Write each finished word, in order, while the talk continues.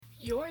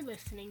You're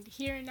listening to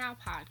Here and Now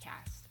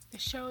Podcast, the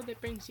show that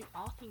brings you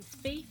all things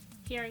faith,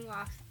 hearing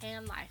loss,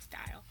 and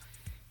lifestyle.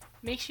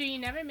 Make sure you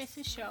never miss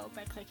a show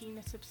by clicking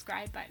the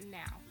subscribe button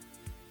now.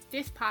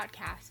 This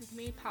podcast is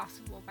made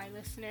possible by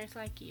listeners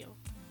like you.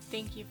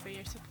 Thank you for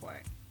your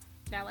support.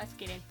 Now let's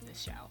get into the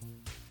show.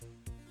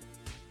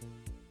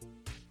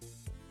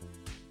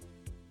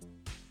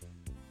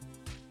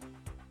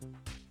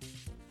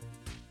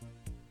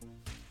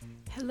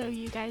 Hello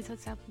you guys,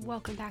 what's up?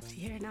 Welcome back to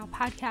Here and Now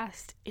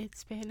Podcast.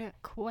 It's been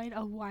quite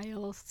a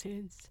while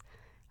since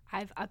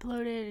I've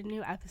uploaded a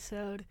new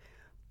episode,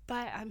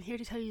 but I'm here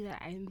to tell you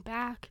that I'm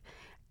back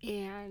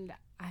and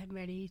I'm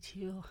ready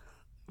to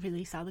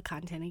release all the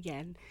content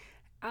again.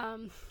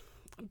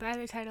 By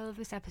the title of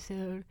this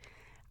episode,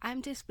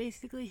 I'm just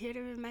basically here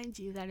to remind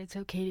you that it's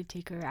okay to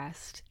take a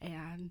rest,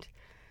 and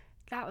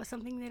that was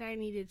something that I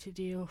needed to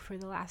do for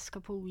the last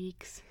couple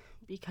weeks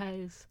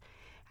because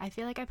I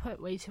feel like I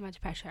put way too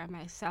much pressure on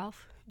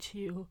myself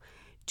to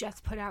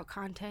just put out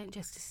content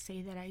just to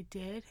say that I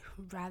did,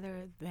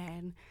 rather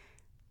than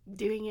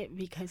doing it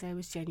because I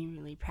was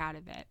genuinely proud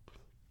of it.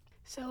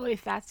 So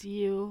if that's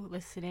you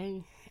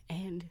listening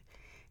and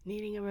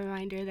needing a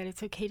reminder that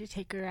it's okay to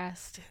take a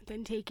rest,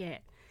 then take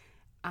it.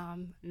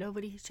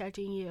 Nobody's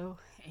judging you,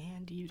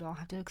 and you don't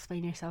have to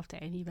explain yourself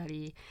to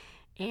anybody.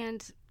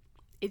 And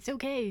it's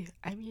okay.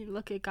 I mean,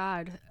 look at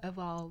God of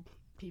all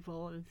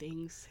people and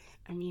things.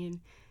 I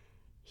mean,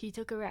 He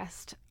took a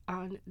rest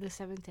on the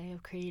seventh day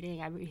of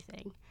creating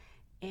everything.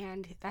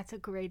 And that's a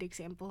great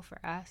example for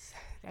us,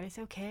 that it's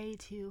okay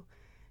to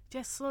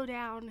just slow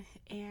down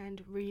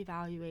and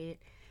reevaluate,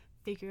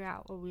 figure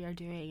out what we are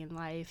doing in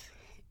life.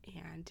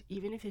 And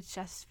even if it's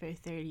just for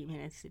 30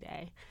 minutes a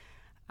day,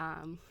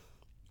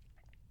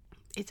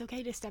 it's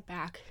okay to step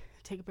back,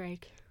 take a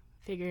break,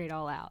 figure it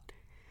all out.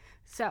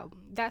 So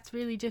that's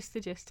really just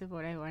the gist of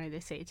what I wanted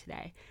to say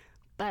today.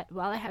 But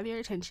while I have your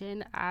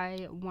attention,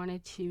 I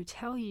wanted to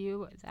tell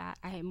you that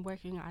I am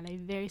working on a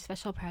very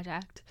special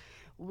project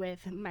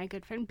with my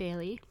good friend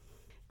Bailey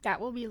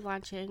that will be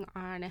launching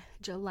on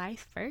July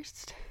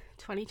 1st,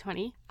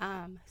 2020.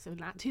 So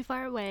not too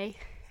far away.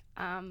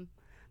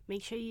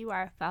 Make sure you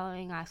are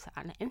following us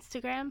on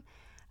Instagram.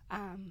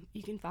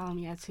 You can follow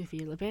me at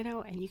Sophia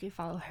Labano, and you can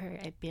follow her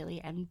at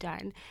Bailey M.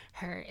 Dunn.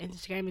 Her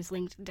Instagram is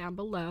linked down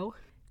below.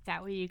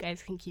 That way you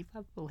guys can keep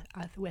up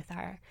with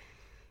our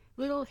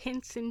little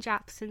hints and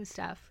drops and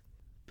stuff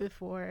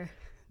before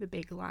the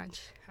big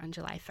launch on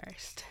July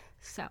 1st.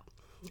 So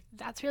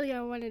that's really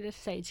all I wanted to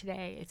say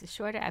today. It's a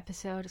shorter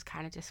episode. It's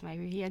kind of just my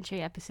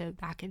re-entry episode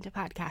back into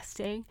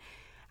podcasting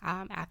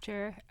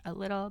after a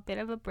little bit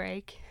of a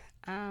break.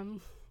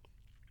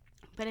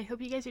 But I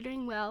hope you guys are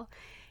doing well,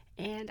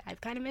 and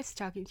I've kind of missed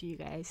talking to you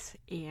guys,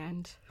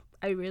 and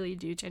I really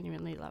do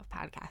genuinely love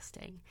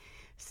podcasting.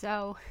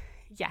 So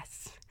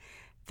yes,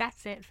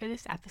 that's it for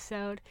this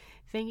episode.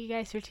 Thank you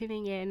guys for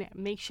tuning in.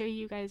 Make sure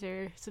you guys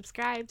are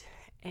subscribed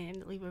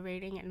and leave a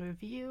rating and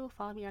review.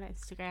 Follow me on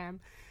Instagram.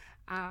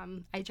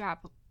 I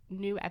drop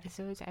new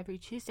episodes every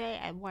Tuesday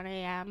at 1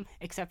 a.m.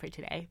 except for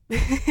today.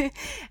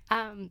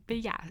 But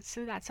yeah,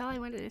 so that's all I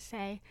wanted to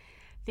say.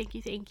 Thank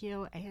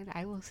you, and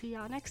I will see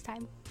y'all next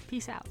time.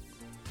 Peace out.